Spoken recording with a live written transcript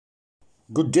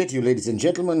Good day to you, ladies and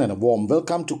gentlemen, and a warm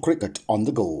welcome to Cricket on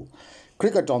the Go.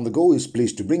 Cricket on the Go is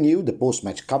pleased to bring you the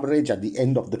post-match coverage at the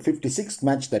end of the 56th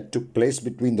match that took place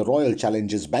between the Royal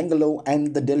Challengers Bangalore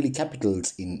and the Delhi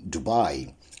Capitals in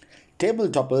Dubai. Table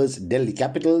toppers Delhi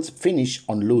Capitals finish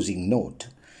on losing note.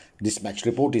 This match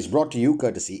report is brought to you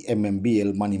courtesy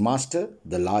MMBL Money Master,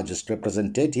 the largest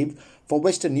representative for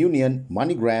Western Union,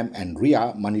 MoneyGram and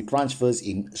Ria money transfers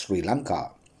in Sri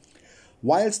Lanka.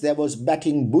 Whilst there was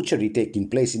batting butchery taking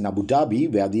place in Abu Dhabi,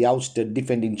 where the ousted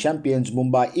defending champions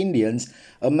Mumbai Indians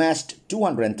amassed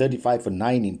 235 for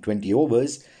 9 in 20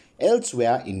 overs,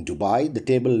 elsewhere in Dubai, the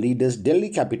table leaders Delhi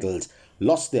Capitals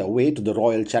lost their way to the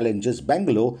Royal Challengers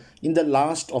Bangalore in the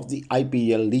last of the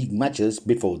IPL League matches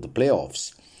before the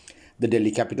playoffs. The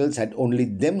Delhi Capitals had only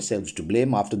themselves to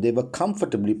blame after they were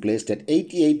comfortably placed at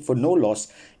 88 for no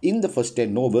loss in the first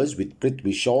 10 overs with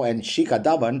Prithvi Shaw and Shikhar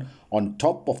Dhawan on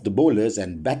top of the bowlers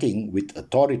and batting with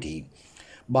authority.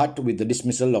 But with the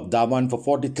dismissal of Dhawan for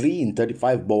 43 in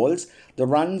 35 balls, the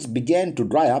runs began to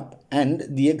dry up and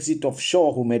the exit of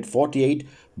Shaw, who made 48,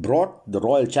 brought the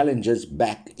Royal Challengers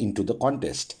back into the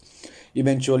contest.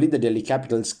 Eventually, the Delhi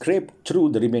Capitals scraped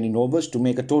through the remaining overs to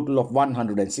make a total of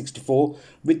 164,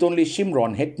 with only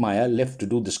Shimron Hetmyer left to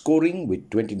do the scoring with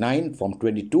 29 from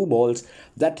 22 balls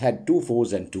that had 2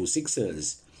 fours and 2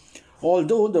 sixers.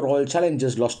 Although the Royal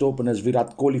Challengers lost openers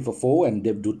Virat Kohli for 4 and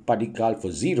Devdutt Padikkal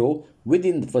for 0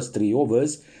 within the first 3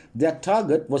 overs, their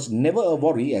target was never a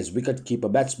worry as wicket-keeper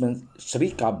batsman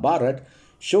Shrikar Bharat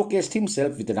showcased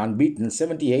himself with an unbeaten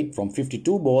 78 from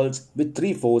 52 balls with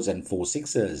 3 fours and 4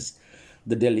 sixers.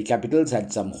 The Delhi Capitals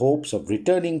had some hopes of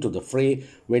returning to the fray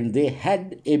when they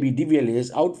had AB de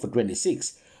Villiers out for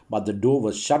 26, but the door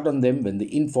was shut on them when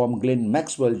the informed Glenn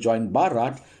Maxwell joined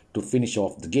Bharat to finish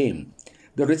off the game.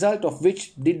 The result of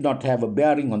which did not have a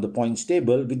bearing on the points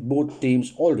table, with both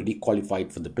teams already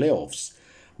qualified for the playoffs.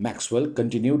 Maxwell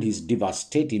continued his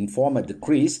devastating form at the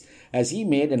crease as he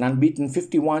made an unbeaten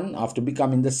 51 after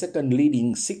becoming the second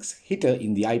leading six-hitter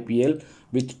in the IPL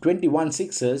with 21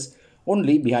 sixers,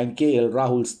 only behind KL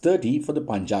Rahul's 30 for the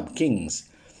Punjab Kings.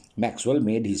 Maxwell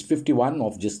made his 51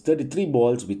 off just 33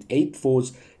 balls with 8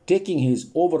 fours, taking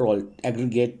his overall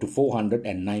aggregate to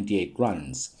 498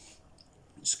 runs.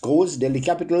 Scores: Delhi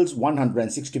Capitals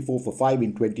 164 for 5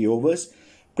 in 20 overs,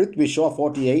 Prithvi Shaw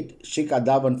 48, Shikhar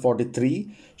Dhawan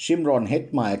 43, Shimron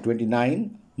Hetmyer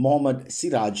 29, Mohammad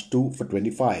Siraj 2 for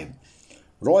 25.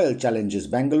 Royal Challengers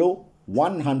Bangalore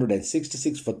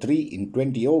 166 for 3 in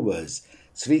 20 overs,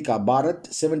 Shrikar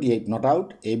Bharat 78 not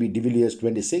out, AB de Villiers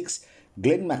 26,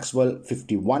 Glenn Maxwell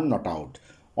 51 not out,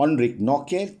 Enrique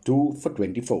Nortje 2 for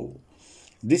 24.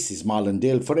 This is Marlon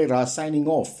Dale Ferreira signing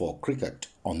off for Cricket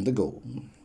on the Go.